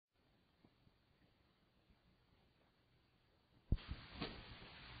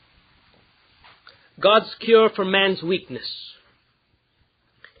God's cure for man's weakness.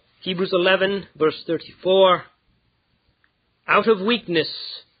 Hebrews 11, verse 34. Out of weakness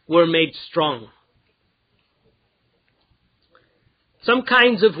we're made strong. Some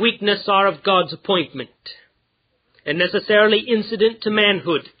kinds of weakness are of God's appointment and necessarily incident to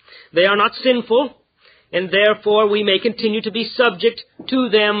manhood. They are not sinful, and therefore we may continue to be subject to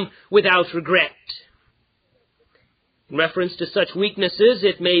them without regret. In reference to such weaknesses,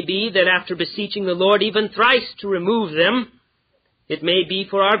 it may be that after beseeching the Lord even thrice to remove them, it may be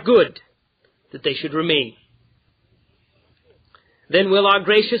for our good that they should remain. Then will our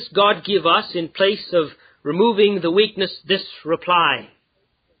gracious God give us, in place of removing the weakness, this reply: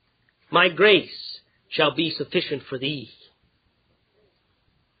 My grace shall be sufficient for thee.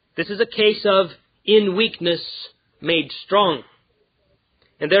 This is a case of in weakness made strong.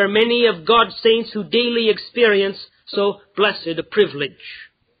 And there are many of God's saints who daily experience so blessed a privilege.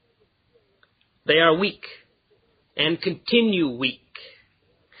 They are weak and continue weak.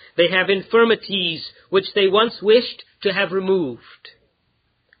 They have infirmities which they once wished to have removed,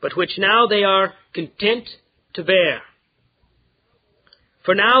 but which now they are content to bear.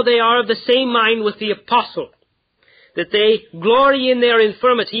 For now they are of the same mind with the apostle, that they glory in their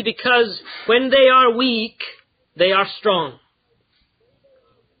infirmity, because when they are weak, they are strong.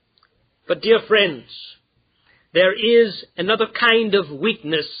 But dear friends, there is another kind of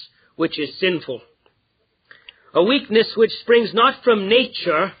weakness which is sinful. A weakness which springs not from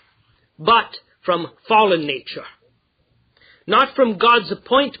nature, but from fallen nature. Not from God's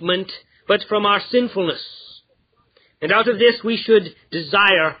appointment, but from our sinfulness. And out of this we should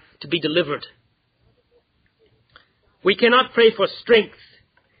desire to be delivered. We cannot pray for strength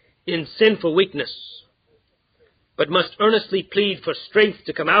in sinful weakness, but must earnestly plead for strength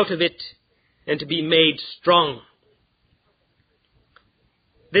to come out of it and to be made strong.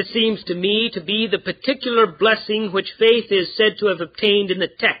 This seems to me to be the particular blessing which faith is said to have obtained in the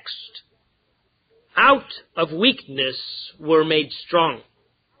text. Out of weakness were made strong.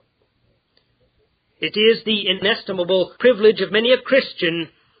 It is the inestimable privilege of many a Christian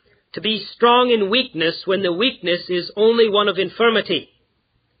to be strong in weakness when the weakness is only one of infirmity.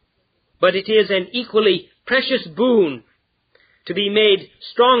 But it is an equally precious boon to be made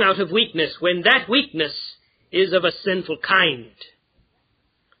strong out of weakness when that weakness is of a sinful kind.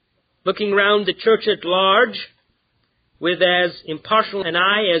 Looking round the church at large, with as impartial an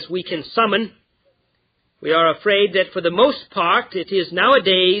eye as we can summon, we are afraid that for the most part it is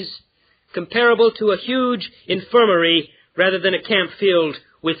nowadays comparable to a huge infirmary rather than a camp filled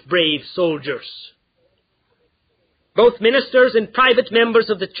with brave soldiers. Both ministers and private members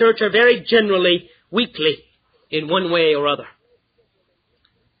of the church are very generally weakly in one way or other.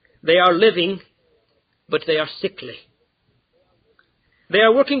 They are living, but they are sickly. They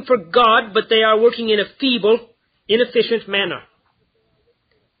are working for God, but they are working in a feeble, inefficient manner.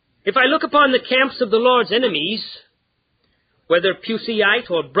 If I look upon the camps of the Lord's enemies, whether Puseyite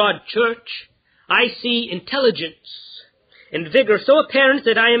or Broad Church, I see intelligence and vigor so apparent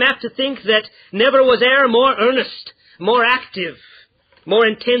that I am apt to think that never was e'er more earnest, more active, more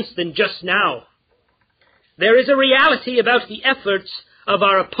intense than just now. There is a reality about the efforts of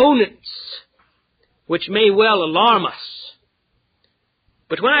our opponents which may well alarm us.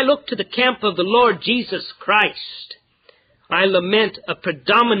 But when I look to the camp of the Lord Jesus Christ, I lament a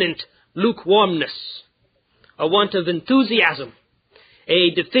predominant lukewarmness, a want of enthusiasm,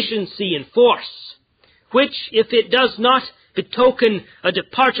 a deficiency in force, which, if it does not betoken a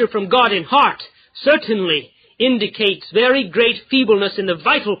departure from God in heart, certainly indicates very great feebleness in the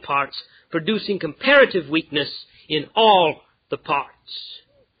vital parts, producing comparative weakness in all the parts.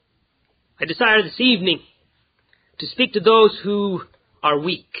 I desire this evening to speak to those who are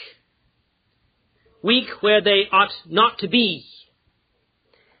weak. Weak where they ought not to be,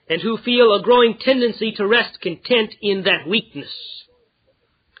 and who feel a growing tendency to rest content in that weakness.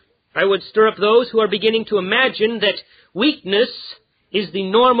 I would stir up those who are beginning to imagine that weakness is the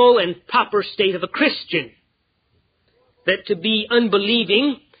normal and proper state of a Christian, that to be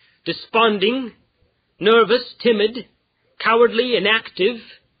unbelieving, desponding, nervous, timid, cowardly, inactive,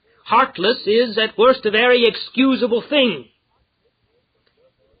 heartless is at worst a very excusable thing.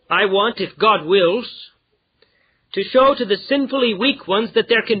 I want, if God wills, to show to the sinfully weak ones that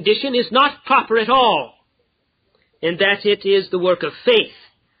their condition is not proper at all, and that it is the work of faith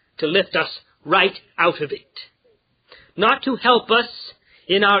to lift us right out of it. Not to help us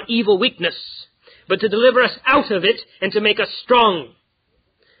in our evil weakness, but to deliver us out of it and to make us strong,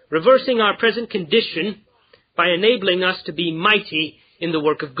 reversing our present condition by enabling us to be mighty in the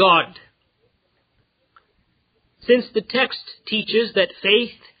work of God. Since the text teaches that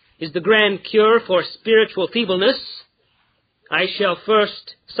faith is the grand cure for spiritual feebleness, I shall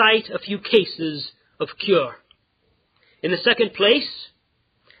first cite a few cases of cure. In the second place,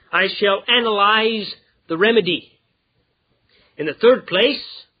 I shall analyze the remedy. In the third place,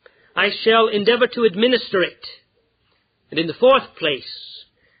 I shall endeavor to administer it. And in the fourth place,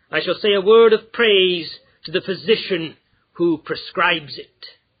 I shall say a word of praise to the physician who prescribes it.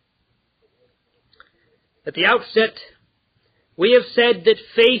 At the outset, we have said that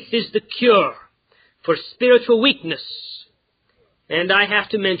faith is the cure for spiritual weakness, and I have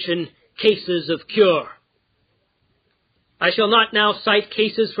to mention cases of cure. I shall not now cite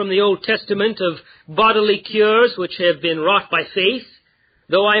cases from the Old Testament of bodily cures which have been wrought by faith,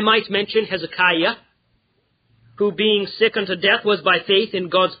 though I might mention Hezekiah, who being sick unto death was by faith in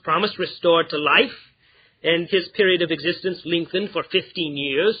God's promise restored to life, and his period of existence lengthened for 15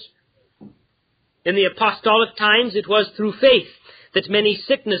 years. In the apostolic times, it was through faith that many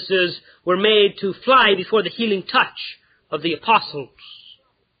sicknesses were made to fly before the healing touch of the apostles.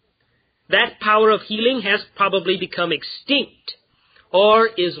 That power of healing has probably become extinct or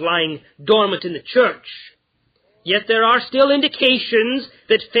is lying dormant in the church. Yet there are still indications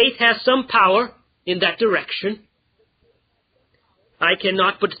that faith has some power in that direction. I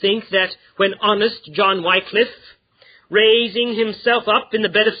cannot but think that when honest John Wycliffe, raising himself up in the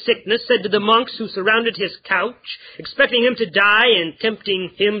bed of sickness, said to the monks who surrounded his couch, expecting him to die and tempting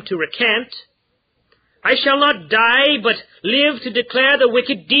him to recant, "I shall not die, but live to declare the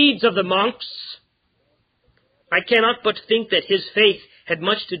wicked deeds of the monks," I cannot but think that his faith had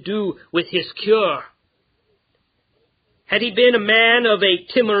much to do with his cure. Had he been a man of a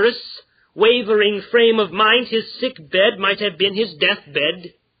timorous, wavering frame of mind, his sick bed might have been his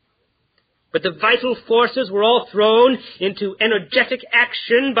deathbed. But the vital forces were all thrown into energetic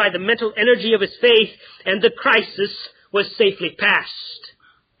action by the mental energy of his faith, and the crisis was safely passed.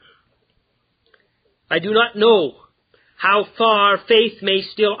 I do not know how far faith may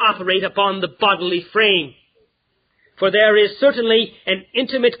still operate upon the bodily frame, for there is certainly an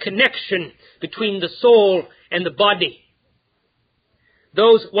intimate connection between the soul and the body.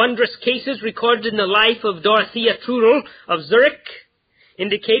 Those wondrous cases recorded in the life of Dorothea Trudel of Zurich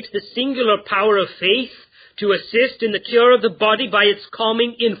indicate the singular power of faith to assist in the cure of the body by its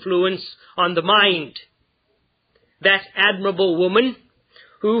calming influence on the mind. That admirable woman,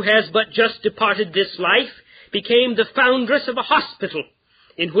 who has but just departed this life, became the foundress of a hospital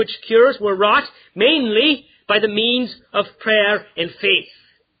in which cures were wrought mainly by the means of prayer and faith.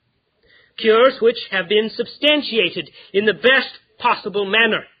 Cures which have been substantiated in the best possible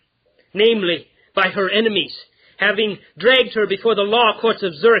manner, namely by her enemies, having dragged her before the law courts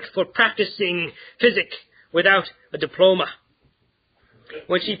of Zurich for practicing physic without a diploma.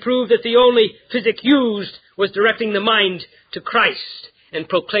 When she proved that the only physic used was directing the mind to Christ and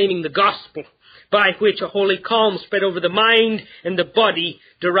proclaiming the gospel, by which a holy calm spread over the mind and the body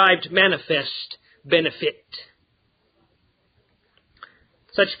derived manifest benefit.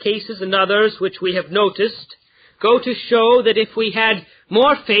 Such cases and others which we have noticed go to show that if we had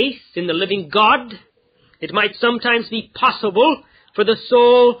more faith in the living God, it might sometimes be possible for the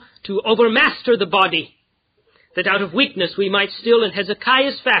soul to overmaster the body, that out of weakness we might still, in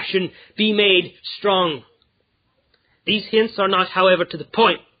Hezekiah's fashion, be made strong. These hints are not, however, to the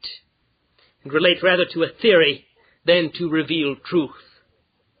point, and relate rather to a theory than to reveal truth.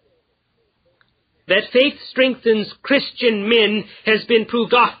 That faith strengthens Christian men has been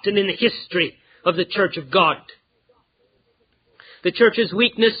proved often in the history of the Church of God. The Church's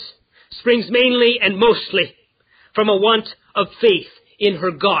weakness springs mainly and mostly from a want of faith in her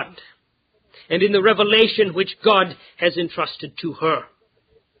God and in the revelation which God has entrusted to her.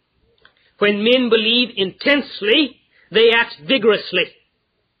 When men believe intensely, they act vigorously.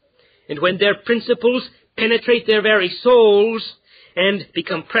 And when their principles penetrate their very souls and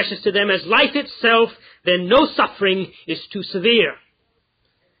become precious to them as life itself, then no suffering is too severe,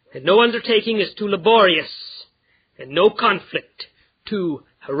 and no undertaking is too laborious, and no conflict too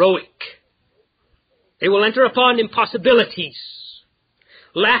heroic. They will enter upon impossibilities,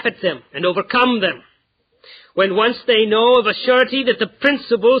 laugh at them, and overcome them, when once they know of a surety that the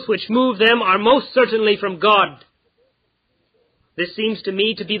principles which move them are most certainly from God. This seems to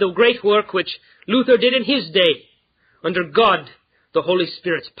me to be the great work which Luther did in his day, under God, the Holy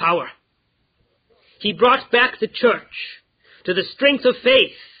Spirit's power. He brought back the church to the strength of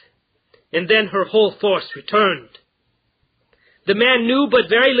faith, and then her whole force returned. The man knew but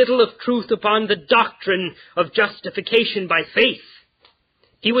very little of truth upon the doctrine of justification by faith.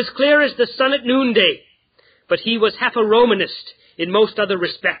 He was clear as the sun at noonday, but he was half a Romanist in most other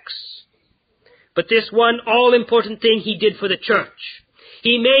respects. But this one all-important thing he did for the church.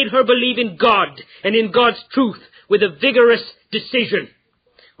 He made her believe in God and in God's truth with a vigorous decision,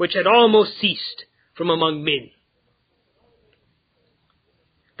 which had almost ceased from among men.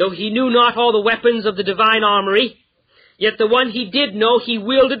 Though he knew not all the weapons of the divine armory, yet the one he did know he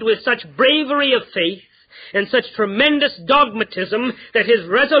wielded with such bravery of faith and such tremendous dogmatism that his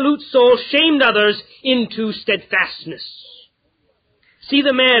resolute soul shamed others into steadfastness. See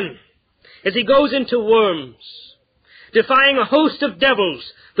the man as he goes into worms, defying a host of devils,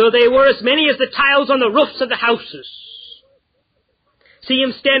 though they were as many as the tiles on the roofs of the houses. See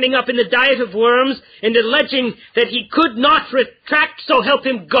him standing up in the diet of worms and alleging that he could not retract, so help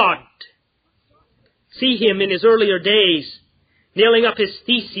him God. See him in his earlier days nailing up his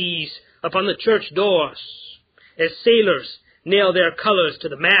theses upon the church doors, as sailors nail their colors to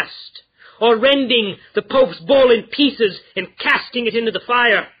the mast, or rending the Pope's bull in pieces and casting it into the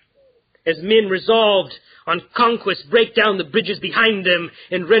fire, as men resolved on conquest break down the bridges behind them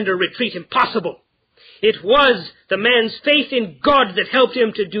and render retreat impossible. It was the man's faith in God that helped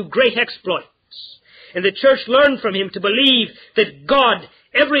him to do great exploits, and the church learned from him to believe that God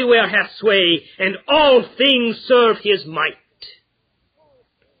everywhere hath sway, and all things serve his might.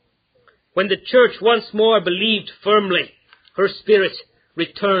 When the church once more believed firmly, her spirit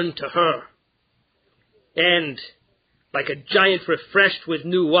returned to her, and, like a giant refreshed with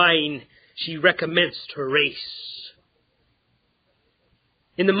new wine, she recommenced her race.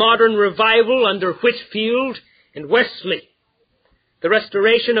 In the modern revival under Whitefield and Wesley, the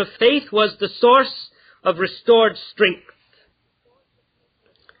restoration of faith was the source of restored strength.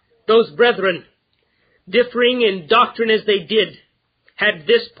 Those brethren, differing in doctrine as they did, had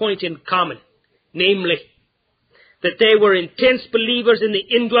this point in common, namely, that they were intense believers in the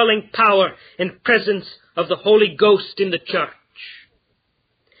indwelling power and presence of the Holy Ghost in the church.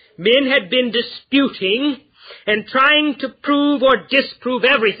 Men had been disputing and trying to prove or disprove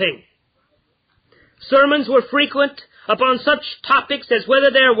everything. Sermons were frequent upon such topics as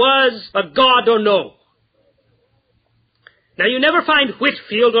whether there was a God or no. Now you never find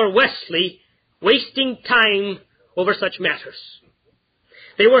Whitefield or Wesley wasting time over such matters.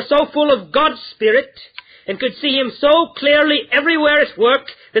 They were so full of God's Spirit and could see Him so clearly everywhere at work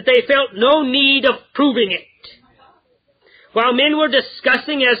that they felt no need of proving it. While men were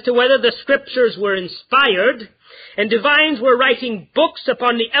discussing as to whether the Scriptures were inspired, and divines were writing books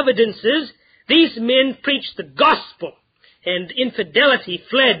upon the evidences, these men preached the gospel, and infidelity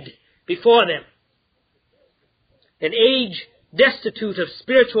fled before them. An age destitute of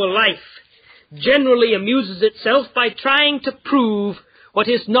spiritual life generally amuses itself by trying to prove what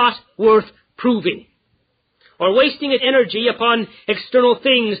is not worth proving, or wasting its energy upon external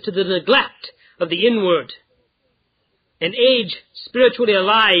things to the neglect of the inward. An age spiritually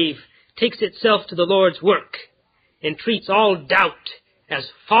alive takes itself to the Lord's work and treats all doubt as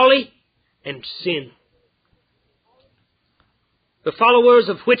folly and sin. The followers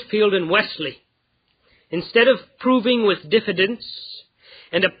of Whitefield and Wesley, instead of proving with diffidence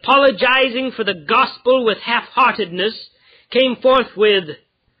and apologizing for the gospel with half-heartedness, came forth with,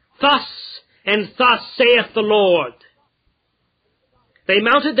 "Thus and thus saith the Lord." They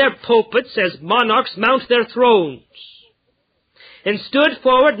mounted their pulpits as monarchs mount their thrones, and stood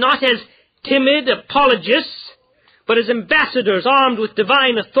forward not as timid apologists, but as ambassadors armed with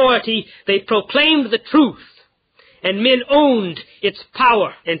divine authority. They proclaimed the truth, and men owned its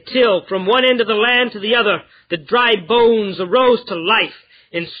power until, from one end of the land to the other, the dry bones arose to life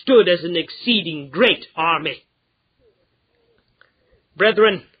and stood as an exceeding great army.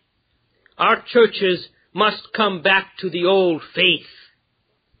 Brethren, our churches must come back to the old faith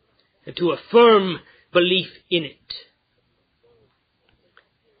and to a firm belief in it.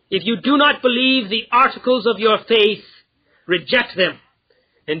 If you do not believe the articles of your faith, reject them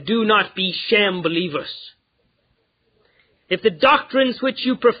and do not be sham believers. If the doctrines which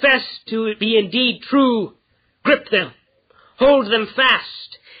you profess to be indeed true, grip them, hold them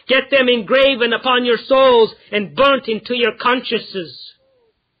fast, get them engraven upon your souls and burnt into your consciences.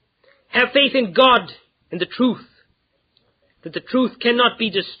 Have faith in God and the truth, that the truth cannot be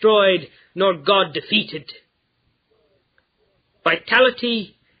destroyed nor God defeated.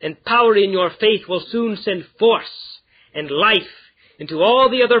 Vitality and power in your faith will soon send force and life into all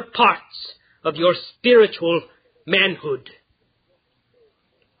the other parts of your spiritual manhood.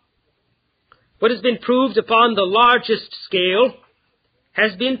 What has been proved upon the largest scale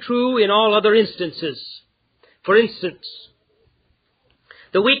has been true in all other instances. For instance,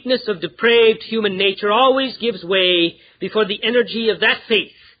 the weakness of depraved human nature always gives way before the energy of that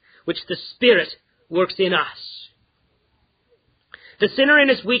faith which the Spirit works in us. The sinner in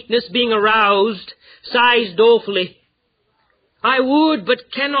his weakness, being aroused, sighs dolefully, I would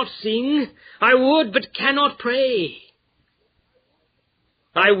but cannot sing. I would but cannot pray.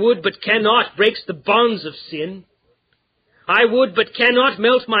 I would but cannot breaks the bonds of sin. I would but cannot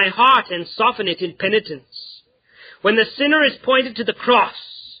melt my heart and soften it in penitence. When the sinner is pointed to the cross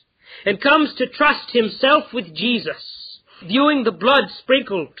and comes to trust himself with Jesus, viewing the blood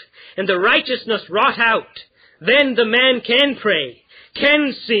sprinkled and the righteousness wrought out, then the man can pray,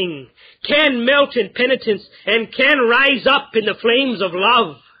 can sing, can melt in penitence, and can rise up in the flames of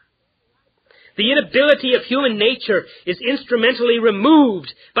love. The inability of human nature is instrumentally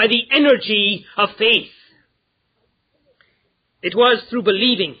removed by the energy of faith. It was through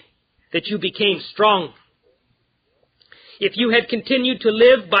believing that you became strong. If you had continued to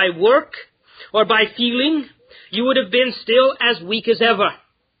live by work or by feeling, you would have been still as weak as ever.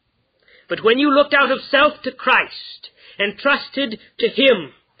 But when you looked out of self to Christ and trusted to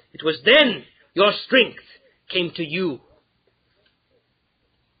Him, it was then your strength came to you.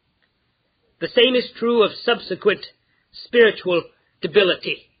 The same is true of subsequent spiritual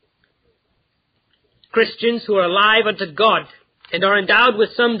debility. Christians who are alive unto God and are endowed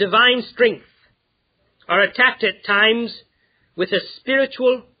with some divine strength are attacked at times with a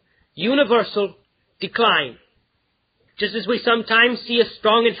spiritual, universal decline. Just as we sometimes see a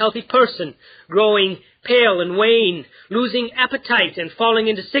strong and healthy person growing pale and wan, losing appetite and falling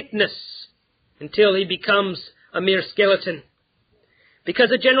into sickness until he becomes a mere skeleton,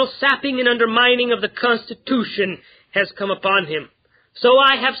 because a general sapping and undermining of the constitution has come upon him. So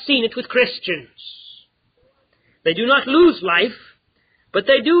I have seen it with Christians. They do not lose life, but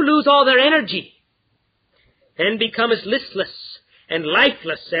they do lose all their energy and become as listless and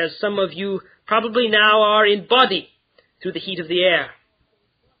lifeless as some of you probably now are in body through the heat of the air.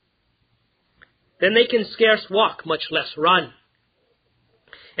 Then they can scarce walk, much less run.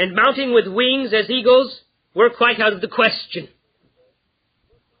 And mounting with wings as eagles, we're quite out of the question.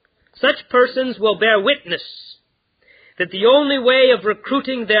 Such persons will bear witness that the only way of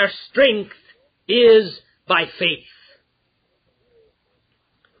recruiting their strength is by faith.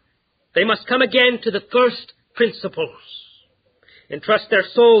 They must come again to the first principles and trust their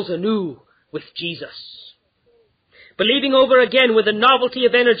souls anew with Jesus, believing over again with a novelty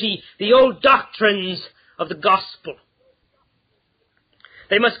of energy the old doctrines of the gospel.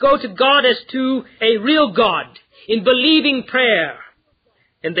 They must go to God as to a real God in believing prayer,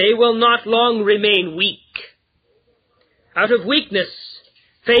 and they will not long remain weak. Out of weakness,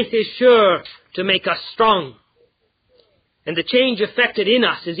 faith is sure to make us strong. And the change effected in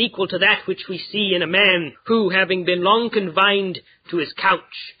us is equal to that which we see in a man who, having been long confined to his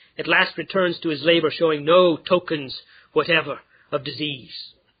couch, at last returns to his labor showing no tokens whatever of disease.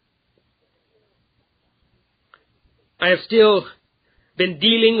 I have still been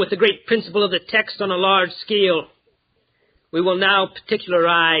dealing with the great principle of the text on a large scale. We will now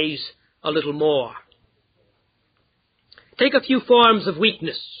particularize a little more. Take a few forms of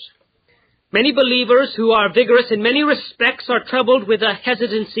weakness. Many believers who are vigorous in many respects are troubled with a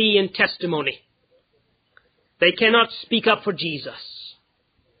hesitancy in testimony. They cannot speak up for Jesus.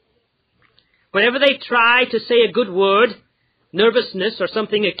 Whenever they try to say a good word, nervousness or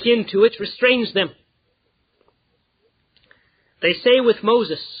something akin to it restrains them. They say with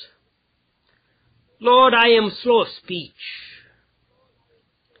Moses, "Lord, I am slow of speech."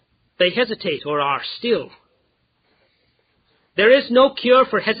 They hesitate or are still. There is no cure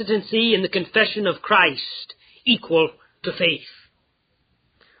for hesitancy in the confession of Christ equal to faith.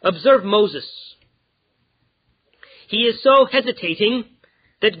 Observe Moses. He is so hesitating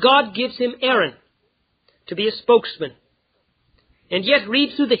that God gives him Aaron to be a spokesman. And yet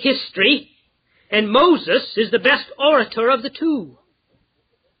read through the history, and Moses is the best orator of the two.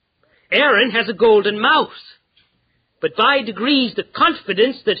 Aaron has a golden mouth, but by degrees the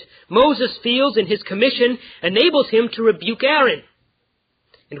confidence that Moses feels in his commission enables him to rebuke Aaron.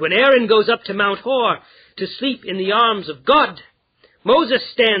 And when Aaron goes up to Mount Hor to sleep in the arms of God, Moses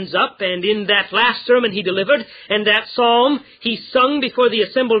stands up, and in that last sermon he delivered, and that psalm he sung before the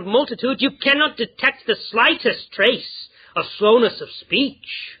assembled multitude, you cannot detect the slightest trace of slowness of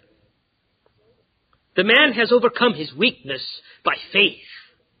speech. The man has overcome his weakness by faith.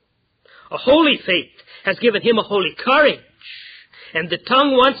 A holy faith has given him a holy courage, and the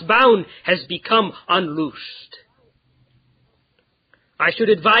tongue once bound has become unloosed. I should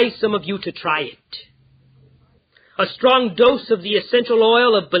advise some of you to try it. A strong dose of the essential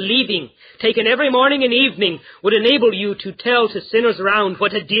oil of believing, taken every morning and evening, would enable you to tell to sinners around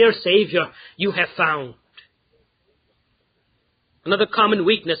what a dear Savior you have found. Another common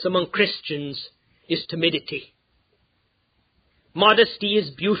weakness among Christians is timidity. Modesty is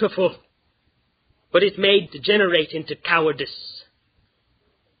beautiful, but it may degenerate into cowardice.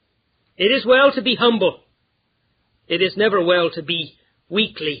 It is well to be humble. It is never well to be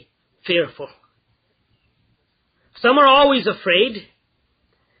weakly fearful. Some are always afraid.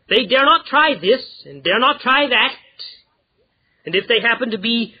 They dare not try this and dare not try that. And if they happen to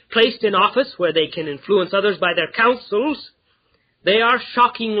be placed in office where they can influence others by their counsels, they are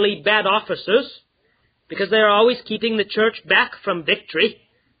shockingly bad officers, because they are always keeping the church back from victory,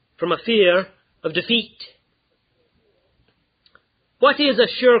 from a fear of defeat. What is a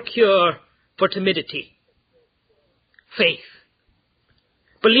sure cure for timidity? Faith.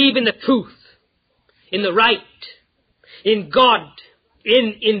 Believe in the truth, in the right, in God,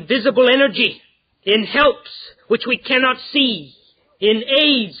 in invisible energy, in helps which we cannot see, in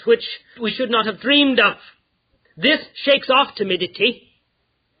aids which we should not have dreamed of. This shakes off timidity.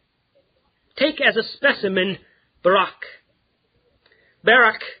 Take as a specimen Barak.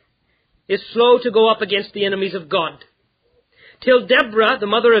 Barak is slow to go up against the enemies of God, till Deborah, the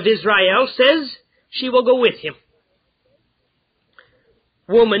mother of Israel, says she will go with him.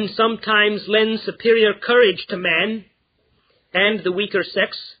 Woman sometimes lends superior courage to man, and the weaker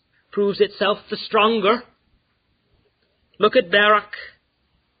sex proves itself the stronger. Look at Barak.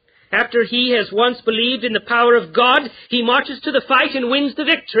 After he has once believed in the power of God, he marches to the fight and wins the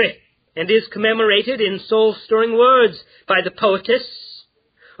victory, and is commemorated in soul-stirring words by the poetess.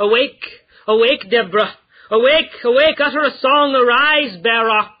 Awake, awake, Deborah. Awake, awake, utter a song. Arise,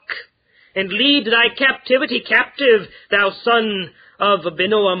 Barak, and lead thy captivity captive, thou son of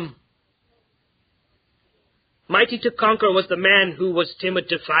Abinoam. Mighty to conquer was the man who was timid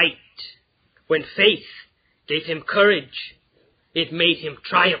to fight. When faith gave him courage, it made him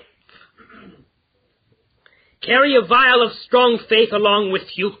triumph. Carry a vial of strong faith along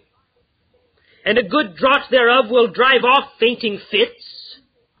with you, and a good draught thereof will drive off fainting fits.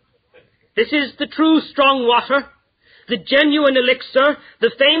 This is the true strong water, the genuine elixir,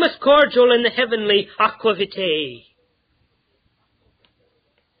 the famous cordial, and the heavenly aqua vitae.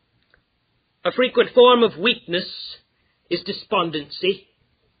 A frequent form of weakness is despondency,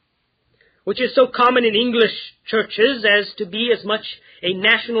 which is so common in English churches as to be as much a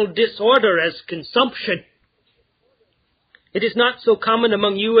national disorder as consumption. It is not so common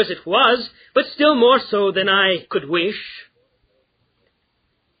among you as it was, but still more so than I could wish.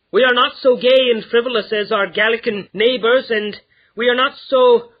 We are not so gay and frivolous as our Gallican neighbours, and we are not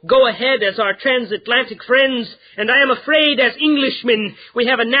so go-ahead as our transatlantic friends, and I am afraid as Englishmen we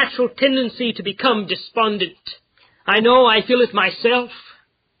have a natural tendency to become despondent. I know I feel it myself,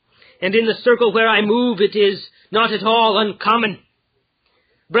 and in the circle where I move it is not at all uncommon.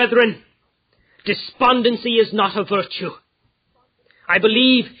 Brethren, despondency is not a virtue. I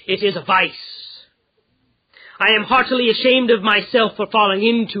believe it is a vice. I am heartily ashamed of myself for falling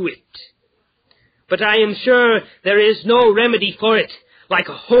into it. But I am sure there is no remedy for it like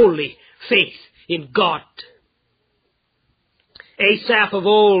a holy faith in God. Asaph of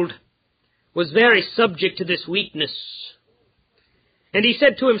old was very subject to this weakness. And he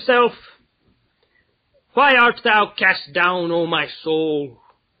said to himself, "Why art thou cast down, O my soul?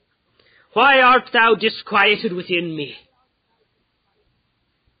 Why art thou disquieted within me?"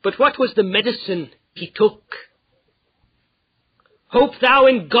 But what was the medicine he took? "Hope thou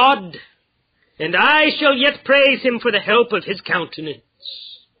in God, and I shall yet praise him for the help of his countenance."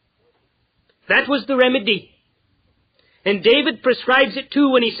 That was the remedy. And David prescribes it too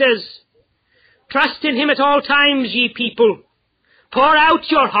when he says, "Trust in him at all times, ye people. Pour out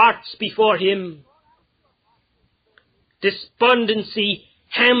your hearts before him." Despondency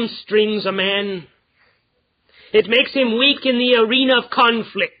hamstrings a man. It makes him weak in the arena of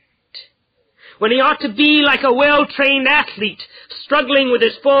conflict, when he ought to be like a well-trained athlete, struggling with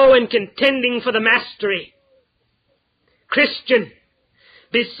his foe and contending for the mastery. Christian,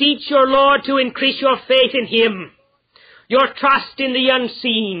 beseech your Lord to increase your faith in him, your trust in the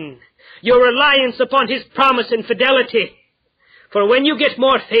unseen, your reliance upon his promise and fidelity. For when you get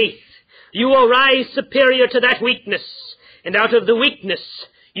more faith, you will rise superior to that weakness, and out of the weakness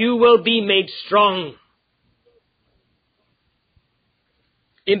you will be made strong.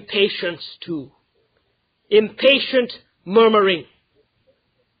 Impatience too. Impatient murmuring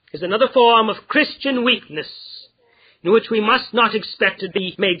is another form of Christian weakness in which we must not expect to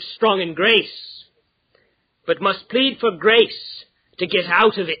be made strong in grace, but must plead for grace to get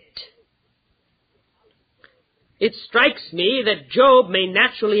out of it. It strikes me that Job may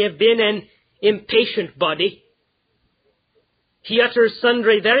naturally have been an impatient body. He utters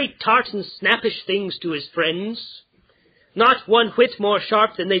sundry very tart and snappish things to his friends, not one whit more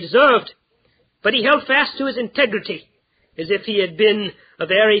sharp than they deserved, but he held fast to his integrity, as if he had been a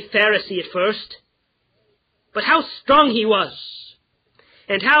very Pharisee at first, But how strong he was,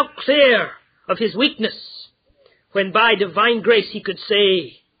 and how clear of his weakness, when by divine grace he could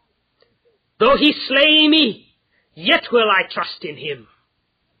say, "Though he slay me, yet will I trust in him."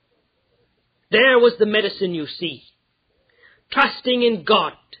 There was the medicine, you see, trusting in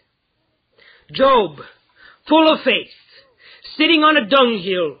God. Job, full of faith, sitting on a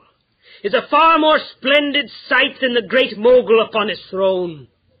dunghill, is a far more splendid sight than the great mogul upon his throne.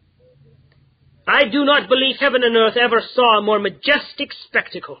 I do not believe heaven and earth ever saw a more majestic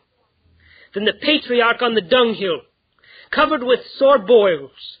spectacle than the patriarch on the dunghill, covered with sore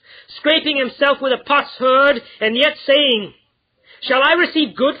boils, scraping himself with a potsherd, and yet saying, "Shall I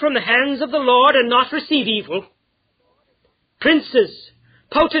receive good from the hands of the Lord and not receive evil?" Princes,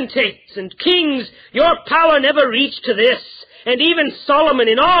 potentates, and kings, your power never reached to this, and even Solomon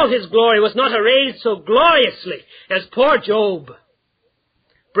in all his glory was not arrayed so gloriously as poor Job.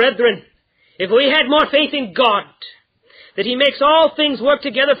 Brethren, if we had more faith in God, that he makes all things work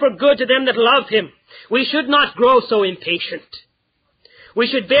together for good to them that love him, we should not grow so impatient. We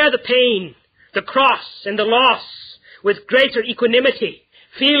should bear the pain, the cross, and the loss with greater equanimity,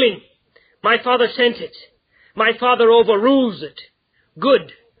 feeling, "My Father sent it. My Father overrules it.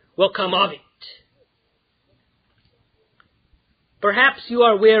 Good will come of it." Perhaps you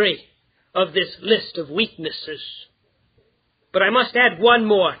are weary of this list of weaknesses, but I must add one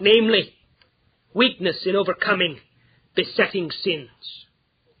more, namely, weakness in overcoming besetting sins.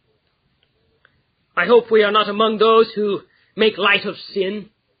 I hope we are not among those who make light of sin.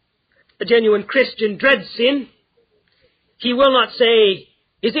 A genuine Christian dreads sin. He will not say,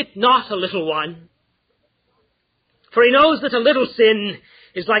 "Is it not a little one?" For he knows that a little sin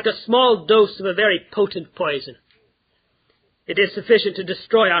is like a small dose of a very potent poison. It is sufficient to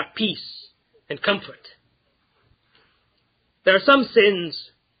destroy our peace and comfort. There are some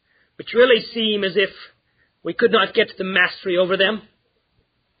sins which really seem as if we could not get the mastery over them.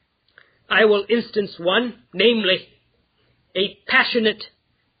 I will instance one, namely, a passionate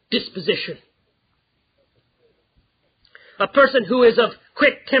disposition. A person who is of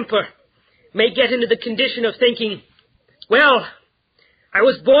quick temper may get into the condition of thinking, "Well, I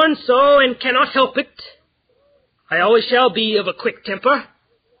was born so and cannot help it. I always shall be of a quick temper."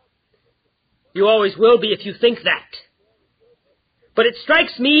 You always will be if you think that. But it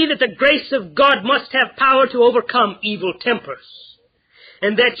strikes me that the grace of God must have power to overcome evil tempers,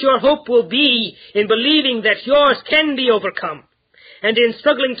 and that your hope will be in believing that yours can be overcome, and in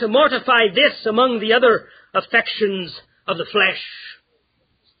struggling to mortify this among the other affections of the flesh.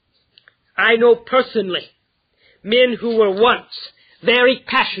 I know personally men who were once very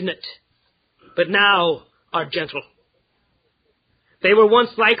passionate, but now are gentle. They were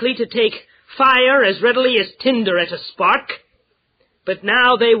once likely to take fire as readily as tinder at a spark, but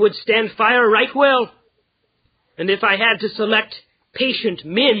now they would stand fire right well. And if I had to select patient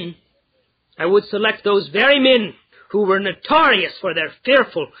men, I would select those very men who were notorious for their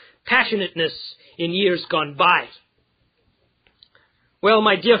fearful passionateness in years gone by. Well,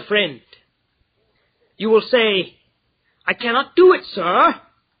 my dear friend, you will say, "I cannot do it, sir."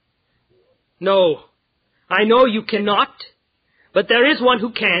 No, I know you cannot, but there is one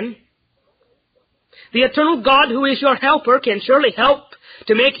who can. The eternal God who is your helper can surely help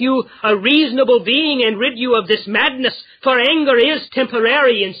to make you a reasonable being and rid you of this madness, for anger is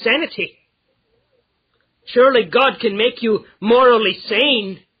temporary insanity. Surely God can make you morally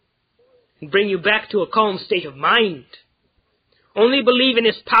sane and bring you back to a calm state of mind. Only believe in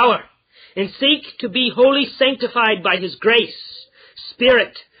his power and seek to be wholly sanctified by his grace,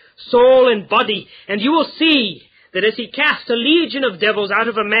 spirit, soul, and body, and you will see that as he cast a legion of devils out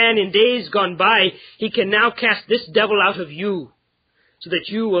of a man in days gone by, he can now cast this devil out of you, so that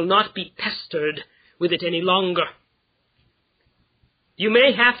you will not be pestered with it any longer. You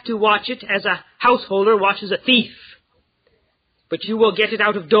may have to watch it as a householder watches a thief, but you will get it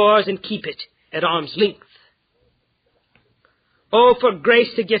out of doors and keep it at arm's length. Oh, for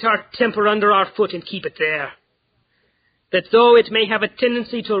grace to get our temper under our foot and keep it there, that though it may have a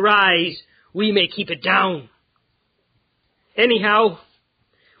tendency to rise, we may keep it down. Anyhow,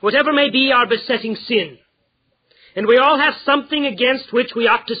 whatever may be our besetting sin, and we all have something against which we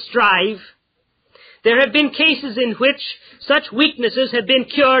ought to strive, there have been cases in which such weaknesses have been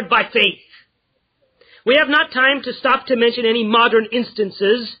cured by faith. We have not time to stop to mention any modern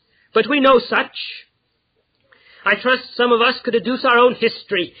instances, but we know such. I trust some of us could adduce our own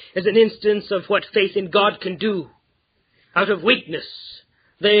history as an instance of what faith in God can do. Out of weakness,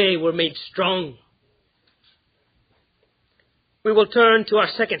 they were made strong. We will turn to our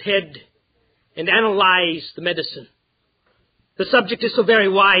second head and analyze the medicine. The subject is so very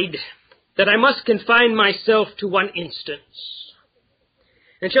wide, that I must confine myself to one instance,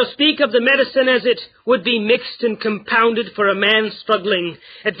 and shall speak of the medicine as it would be mixed and compounded for a man struggling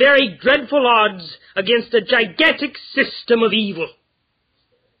at very dreadful odds against a gigantic system of evil.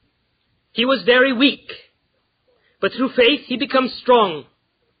 He was very weak, but through faith he becomes strong.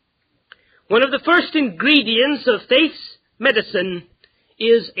 One of the first ingredients of faith's medicine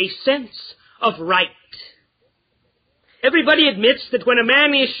is a sense of right. Everybody admits that when a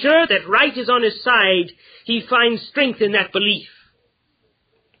man is sure that right is on his side, he finds strength in that belief.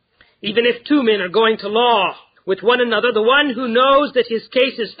 Even if two men are going to law with one another, the one who knows that his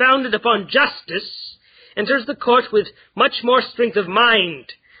case is founded upon justice enters the court with much more strength of mind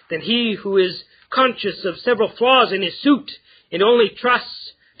than he who is conscious of several flaws in his suit and only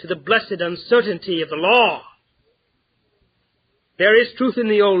trusts to the blessed uncertainty of the law. There is truth in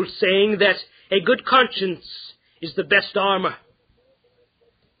the old saying that a good conscience is the best armor.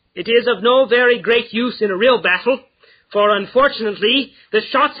 It is of no very great use in a real battle, for unfortunately the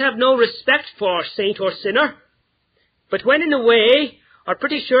shots have no respect for saint or sinner, but when in a way are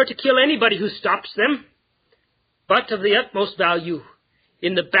pretty sure to kill anybody who stops them, but of the utmost value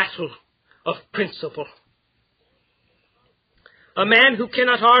in the battle of principle. A man who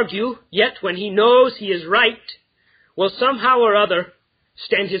cannot argue, yet when he knows he is right, will somehow or other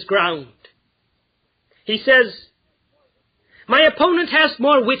stand his ground. He says, "My opponent has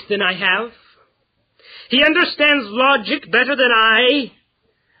more wit than I have. He understands logic better than I,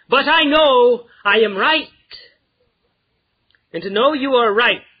 but I know I am right." And to know you are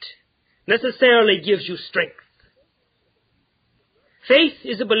right necessarily gives you strength. Faith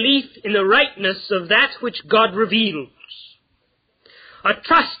is a belief in the rightness of that which God reveals, a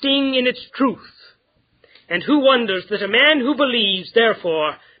trusting in its truth. And who wonders that a man who believes,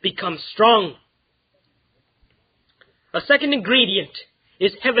 therefore, becomes strong? A second ingredient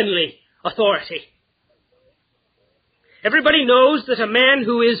is heavenly authority. Everybody knows that a man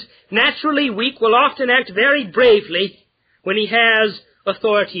who is naturally weak will often act very bravely when he has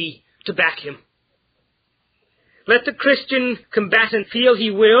authority to back him. Let the Christian combatant feel he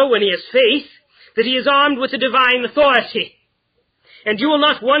will, when he has faith, that he is armed with a divine authority. And you will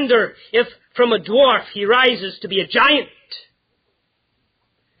not wonder if from a dwarf he rises to be a giant.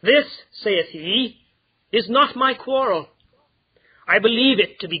 "This," saith he, "is not my quarrel. I believe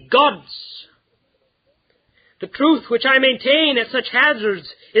it to be God's. The truth which I maintain at such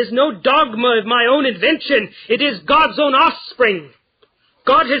hazards is no dogma of my own invention. It is God's own offspring.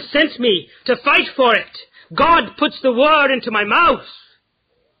 God has sent me to fight for it. God puts the word into my mouth."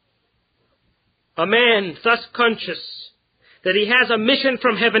 A man thus conscious that he has a mission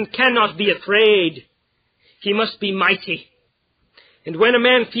from heaven cannot be afraid. He must be mighty. And when a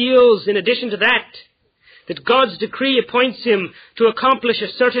man feels, in addition to that God's decree appoints him to accomplish a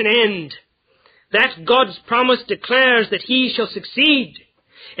certain end, that God's promise declares that he shall succeed,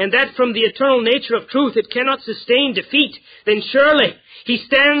 and that from the eternal nature of truth it cannot sustain defeat, then surely he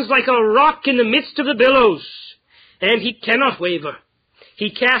stands like a rock in the midst of the billows, and he cannot waver. He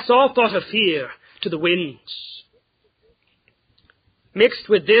casts all thought of fear to the winds. Mixed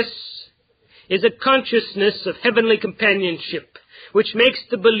with this is a consciousness of heavenly companionship, which makes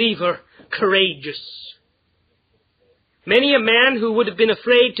the believer courageous. Many a man who would have been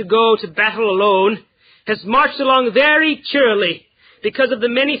afraid to go to battle alone has marched along very cheerily because of the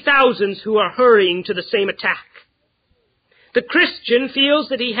many thousands who are hurrying to the same attack. The Christian feels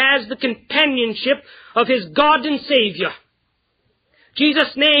that he has the companionship of his God and Savior.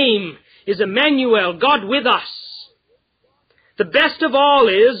 Jesus' name is Emmanuel, God with us. The best of all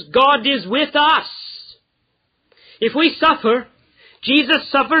is, God is with us. If we suffer, Jesus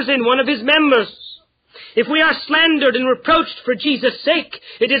suffers in one of his members. If we are slandered and reproached for Jesus' sake,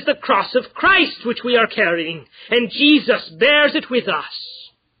 it is the cross of Christ which we are carrying, and Jesus bears it with us.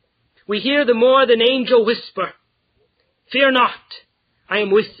 We hear the more than angel whisper, "Fear not, I am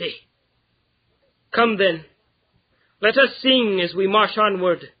with thee." Come then, let us sing as we march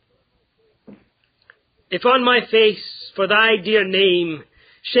onward. "If on my face, for thy dear name,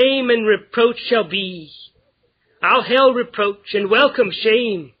 shame and reproach shall be, I'll hail reproach and welcome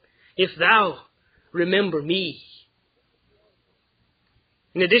shame, if thou remember me."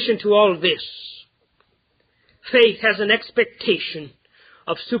 In addition to all this, faith has an expectation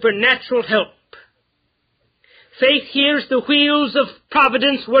of supernatural help. Faith hears the wheels of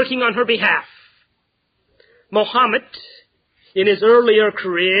providence working on her behalf. Mohammed, in his earlier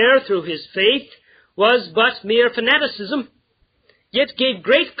career through his faith, was but mere fanaticism, yet gave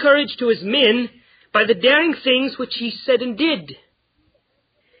great courage to his men by the daring things which he said and did.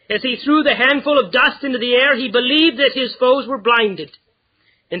 As he threw the handful of dust into the air, he believed that his foes were blinded,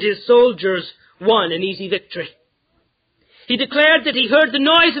 and his soldiers won an easy victory. He declared that he heard the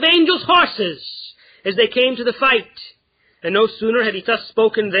noise of angels' horses as they came to the fight, and no sooner had he thus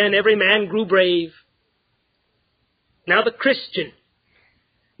spoken than every man grew brave. Now the Christian,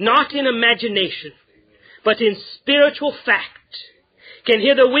 not in imagination, but in spiritual fact, can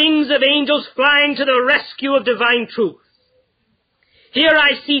hear the wings of angels flying to the rescue of divine truth. Here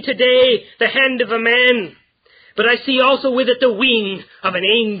I see today the hand of a man, but I see also with it the wing of an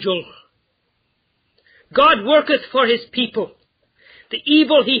angel. God worketh for his people. The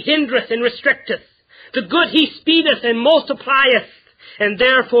evil he hindereth and restricteth. The good he speedeth and multiplieth. And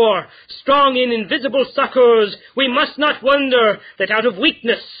therefore, strong in invisible succours, we must not wonder that out of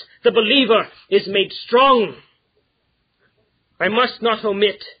weakness the believer is made strong. I must not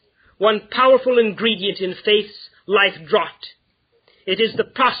omit one powerful ingredient in faith's life draught. It is the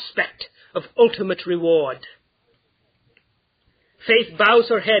prospect of ultimate reward. Faith bows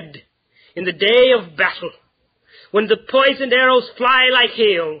her head in the day of battle, when the poisoned arrows fly like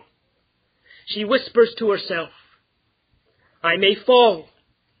hail. She whispers to herself, I may fall,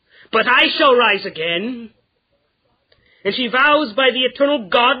 but I shall rise again. And she vows by the eternal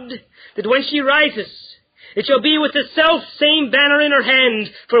God that when she rises, it shall be with the self-same banner in her hand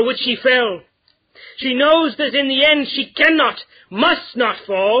for which she fell. She knows that in the end she cannot, must not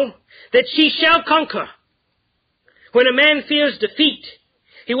fall, that she shall conquer. When a man fears defeat,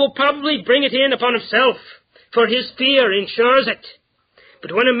 he will probably bring it in upon himself, for his fear ensures it.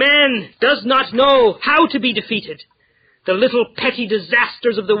 But when a man does not know how to be defeated, the little petty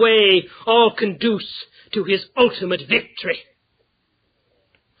disasters of the way all conduce to his ultimate victory.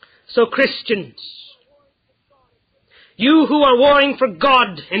 So Christians, you who are warring for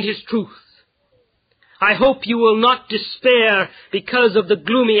God and his truth, I hope you will not despair because of the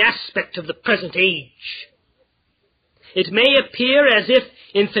gloomy aspect of the present age. It may appear as if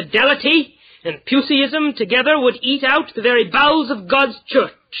infidelity and Puseyism together would eat out the very bowels of God's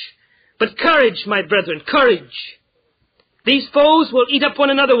church. But courage, my brethren, courage. These foes will eat up one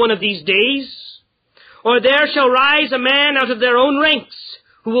another one of these days, or there shall rise a man out of their own ranks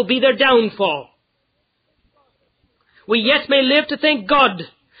who will be their downfall. We yet may live to thank God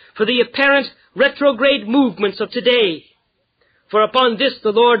for the apparent retrograde movements of today, for upon this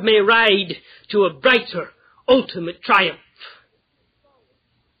the Lord may ride to a brighter, ultimate triumph.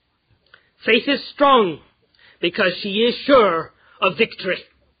 Faith is strong because she is sure of victory.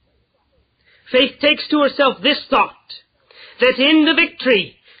 Faith takes to herself this thought, that in the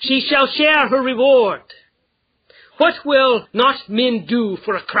victory she shall share her reward. What will not men do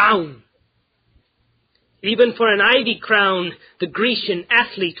for a crown? Even for an ivy crown, the Grecian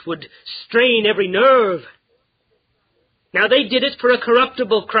athlete would strain every nerve. Now they did it for a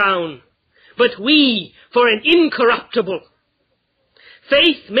corruptible crown, but we for an incorruptible.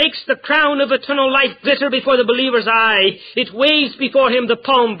 Faith makes the crown of eternal life glitter before the believer's eye. It waves before him the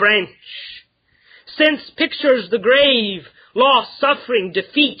palm branch. Sense pictures the grave, loss, suffering,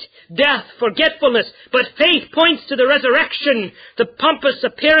 defeat, death, forgetfulness, but faith points to the resurrection, the pompous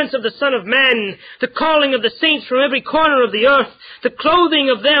appearance of the Son of Man, the calling of the saints from every corner of the earth, the clothing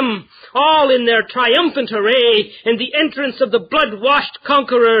of them, all in their triumphant array, and the entrance of the blood-washed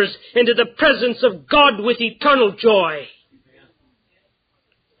conquerors into the presence of God with eternal joy.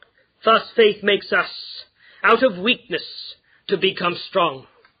 Thus faith makes us, out of weakness, to become strong.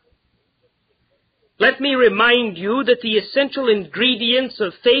 Let me remind you that the essential ingredients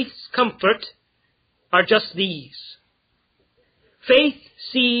of faith's comfort are just these. Faith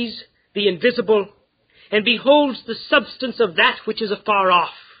sees the invisible and beholds the substance of that which is afar off.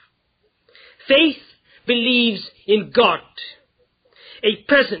 Faith believes in God, a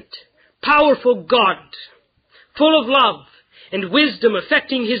present, powerful God, full of love and wisdom,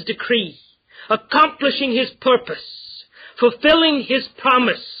 effecting his decree, accomplishing his purpose, fulfilling his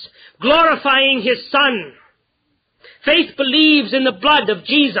promise, glorifying his Son. Faith believes in the blood of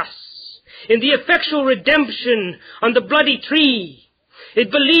Jesus, in the effectual redemption on the bloody tree.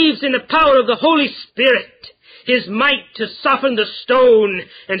 It believes in the power of the Holy Spirit, his might to soften the stone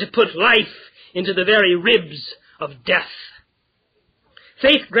and to put life into the very ribs of death.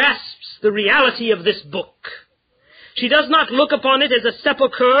 Faith grasps the reality of this book. She does not look upon it as a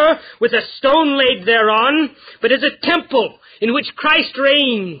sepulchre with a stone laid thereon, but as a temple in which Christ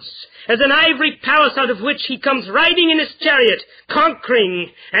reigns, as an ivory palace out of which he comes riding in his chariot,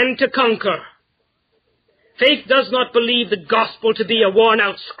 conquering and to conquer. Faith does not believe the gospel to be a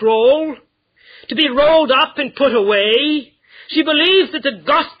worn-out scroll, to be rolled up and put away. She believes that the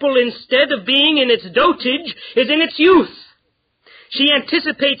gospel, instead of being in its dotage, is in its youth. She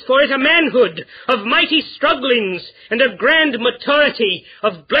anticipates for it a manhood of mighty strugglings and a grand maturity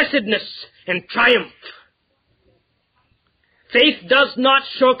of blessedness and triumph. Faith does not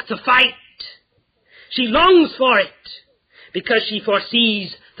shirk the fight. She longs for it because she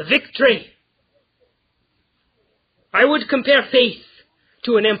foresees the victory. I would compare faith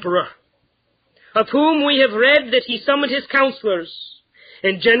to an emperor, of whom we have read that he summoned his counselors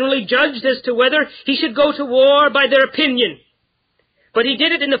and generally judged as to whether he should go to war by their opinion. But he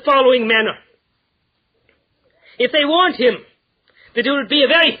did it in the following manner. If they warned him that it would be a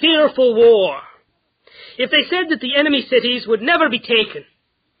very fearful war, if they said that the enemy cities would never be taken,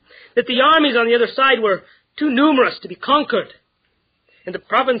 that the armies on the other side were too numerous to be conquered, and the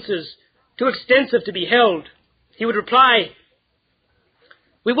provinces too extensive to be held, he would reply,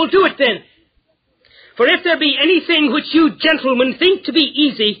 "We will do it then. For if there be anything which you gentlemen think to be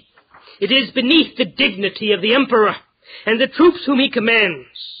easy, it is beneath the dignity of the emperor and the troops whom he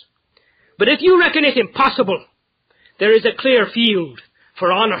commands. But if you reckon it impossible, there is a clear field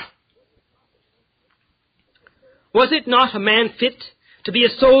for honor." Was it not a man fit to be a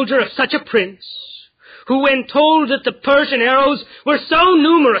soldier of such a prince, who, when told that the Persian arrows were so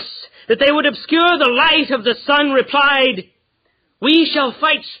numerous that they would obscure the light of the sun, replied, "We shall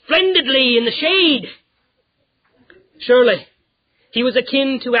fight splendidly in the shade"? Surely he was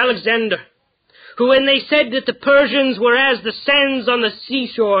akin to Alexander, who, when they said that the Persians were as the sands on the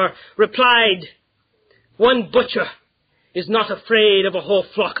seashore, replied, "One butcher is not afraid of a whole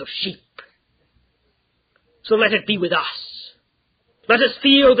flock of sheep." So let it be with us. Let us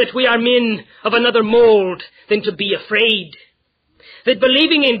feel that we are men of another mold than to be afraid. That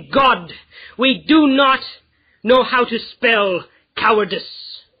believing in God, we do not know how to spell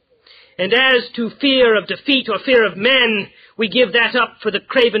cowardice. And as to fear of defeat or fear of men, we give that up for the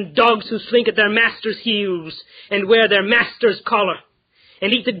craven dogs who slink at their master's heels and wear their master's collar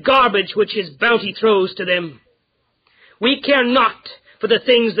and eat the garbage which his bounty throws to them. We care not for the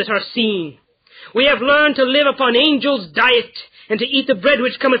things that are seen. We have learned to live upon angels' diet and to eat the bread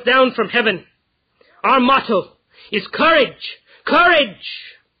which cometh down from heaven. Our motto is courage,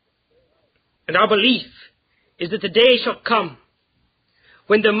 courage. And our belief is that the day shall come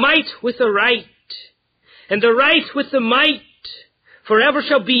when the might with the right and the right with the might forever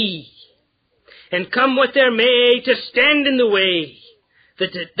shall be, and come what there may to stand in the way,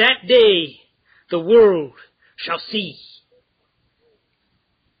 that at that day the world shall see.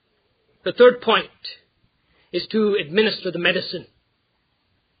 The third point is to administer the medicine.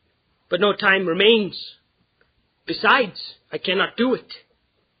 But no time remains. Besides, I cannot do it.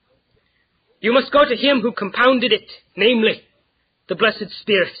 You must go to him who compounded it, namely, the blessed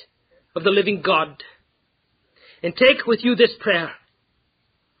Spirit of the living God, and take with you this prayer: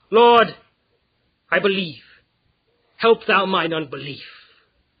 "Lord, I believe. Help thou mine unbelief."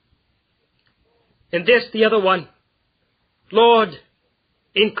 And this, the other one: "Lord,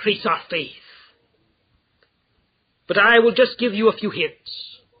 increase our faith." But I will just give you a few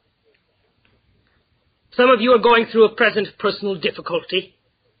hints. Some of you are going through a present personal difficulty.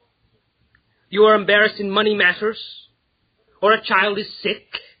 You are embarrassed in money matters, or a child is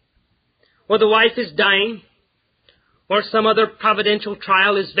sick, or the wife is dying, or some other providential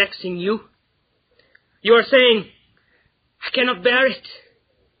trial is vexing you. You are saying, "I cannot bear it."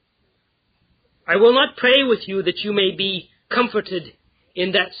 I will not pray with you that you may be comforted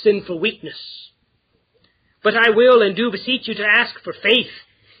in that sinful weakness, but I will and do beseech you to ask for faith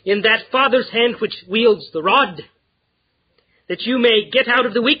in that Father's hand which wields the rod, that you may get out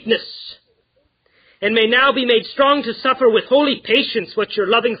of the weakness, and may now be made strong to suffer with holy patience what your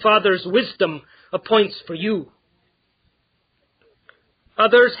loving Father's wisdom appoints for you.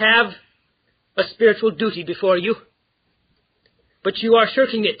 Others have a spiritual duty before you, but you are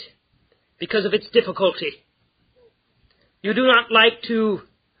shirking it because of its difficulty. You do not like to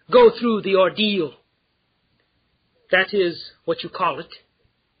go through the ordeal. That is what you call it.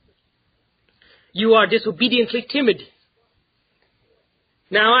 You are disobediently timid.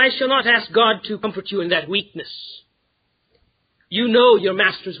 Now, I shall not ask God to comfort you in that weakness. You know your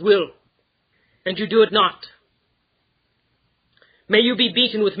Master's will, and you do it not. May you be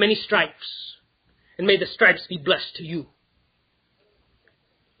beaten with many stripes, and may the stripes be blessed to you.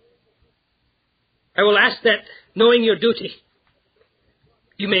 I will ask that, knowing your duty,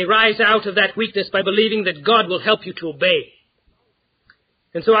 you may rise out of that weakness by believing that God will help you to obey.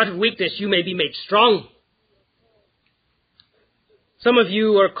 And so out of weakness you may be made strong. Some of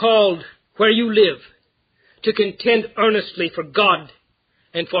you are called where you live to contend earnestly for God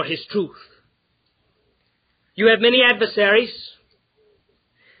and for His truth. You have many adversaries.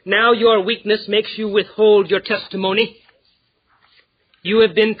 Now your weakness makes you withhold your testimony. You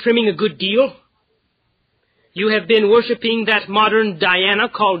have been trimming a good deal. You have been worshipping that modern Diana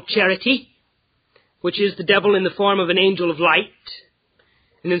called charity, which is the devil in the form of an angel of light.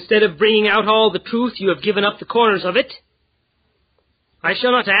 And instead of bringing out all the truth, you have given up the corners of it. I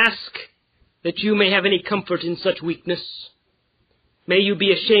shall not ask that you may have any comfort in such weakness. May you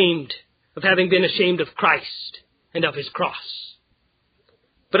be ashamed of having been ashamed of Christ and of his cross.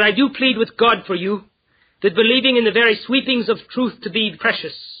 But I do plead with God for you, that believing in the very sweepings of truth to be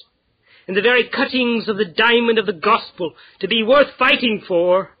precious, and the very cuttings of the diamond of the gospel to be worth fighting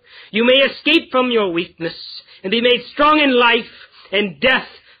for, you may escape from your weakness and be made strong in life and death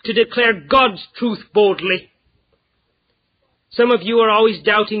to declare God's truth boldly. Some of you are always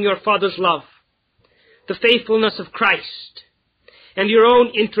doubting your Father's love, the faithfulness of Christ, and your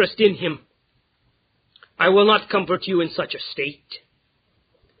own interest in him. I will not comfort you in such a state.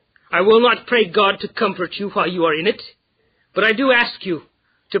 I will not pray God to comfort you while you are in it, but I do ask you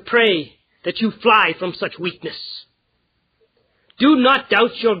to pray that you fly from such weakness. Do not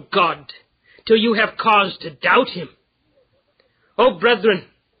doubt your God till you have cause to doubt him. Oh, brethren,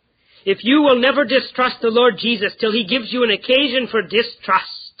 if you will never distrust the Lord Jesus till he gives you an occasion for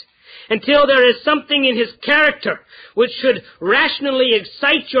distrust, until there is something in his character which should rationally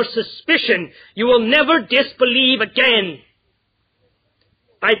excite your suspicion, you will never disbelieve again.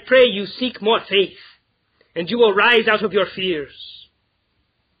 I pray you seek more faith, and you will rise out of your fears.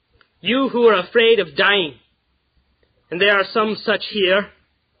 You who are afraid of dying, and there are some such here,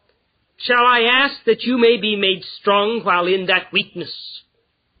 shall I ask that you may be made strong while in that weakness?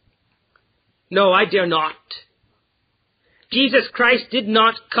 No, I dare not. Jesus Christ did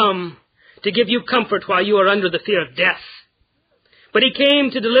not come to give you comfort while you are under the fear of death, but he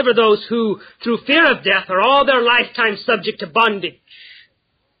came to deliver those who, through fear of death, are all their lifetime subject to bondage.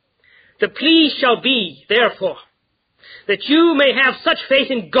 The plea shall be, therefore, that you may have such faith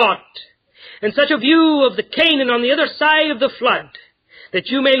in God and such a view of the Canaan on the other side of the flood that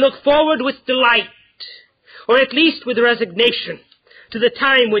you may look forward with delight, or at least with resignation, to the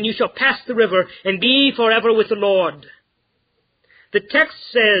time when you shall pass the river and be forever with the Lord. The text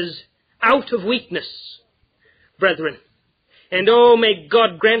says, out of weakness, brethren. And oh, may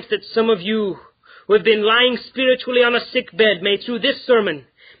God grant that some of you who have been lying spiritually on a sick bed may through this sermon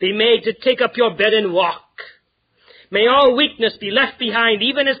be made to take up your bed and walk. May all weakness be left behind,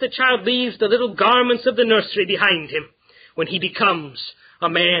 even as the child leaves the little garments of the nursery behind him when he becomes a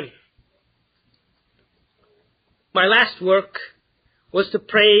man. My last work was to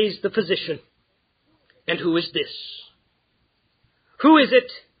praise the physician. And who is this? Who is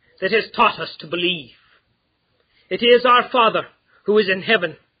it that has taught us to believe? It is our Father who is in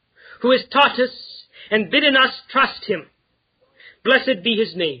heaven, who has taught us and bidden us trust him. Blessed be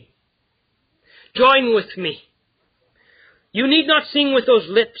his name. Join with me. You need not sing with those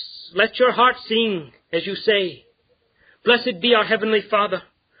lips. Let your heart sing as you say, blessed be our Heavenly Father,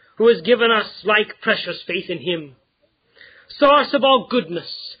 who has given us like precious faith in him. Source of all goodness,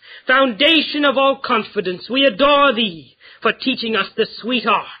 foundation of all confidence, we adore thee for teaching us the sweet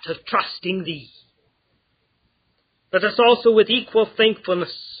art of trusting thee. Let us also with equal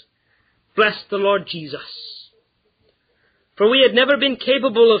thankfulness bless the Lord Jesus. For we had never been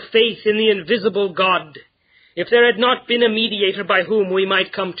capable of faith in the invisible God if there had not been a mediator by whom we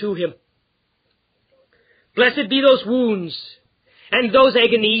might come to him. Blessed be those wounds and those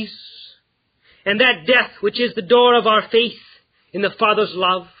agonies and that death which is the door of our faith in the Father's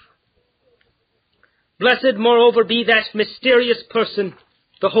love. Blessed, moreover, be that mysterious person,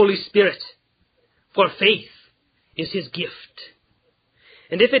 the Holy Spirit, for faith is his gift.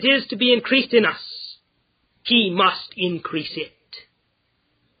 And if it is to be increased in us, he must increase it.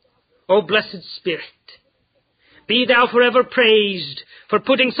 O blessed Spirit, be thou forever praised for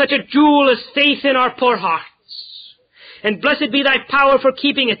putting such a jewel as faith in our poor hearts. And blessed be thy power for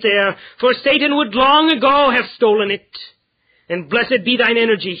keeping it there, for Satan would long ago have stolen it. And blessed be thine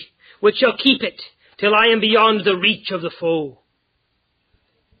energy, which shall keep it till I am beyond the reach of the foe.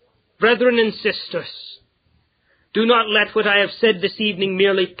 Brethren and sisters, do not let what I have said this evening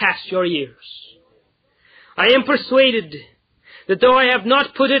merely pass your ears. I am persuaded that though I have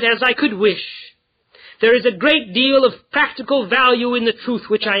not put it as I could wish, there is a great deal of practical value in the truth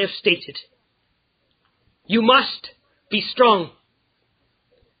which I have stated. You must be strong.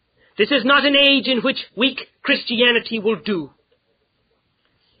 This is not an age in which weak Christianity will do.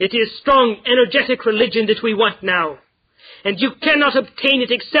 It is strong, energetic religion that we want now, and you cannot obtain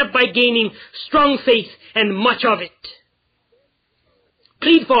it except by gaining strong faith and much of it.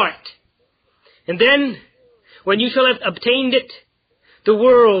 Plead for it, and then, when you shall have obtained it, the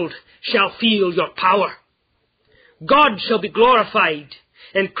world shall feel your power. God shall be glorified,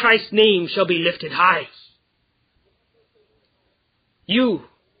 and Christ's name shall be lifted high. You,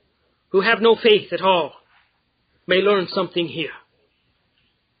 who have no faith at all, may learn something here.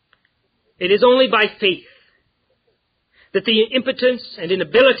 It is only by faith that the impotence and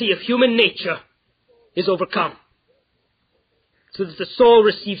inability of human nature is overcome, so that the soul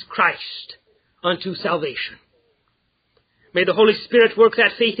receives Christ unto salvation. May the Holy Spirit work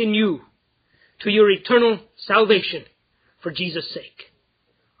that faith in you to your eternal salvation for Jesus' sake.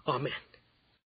 Amen.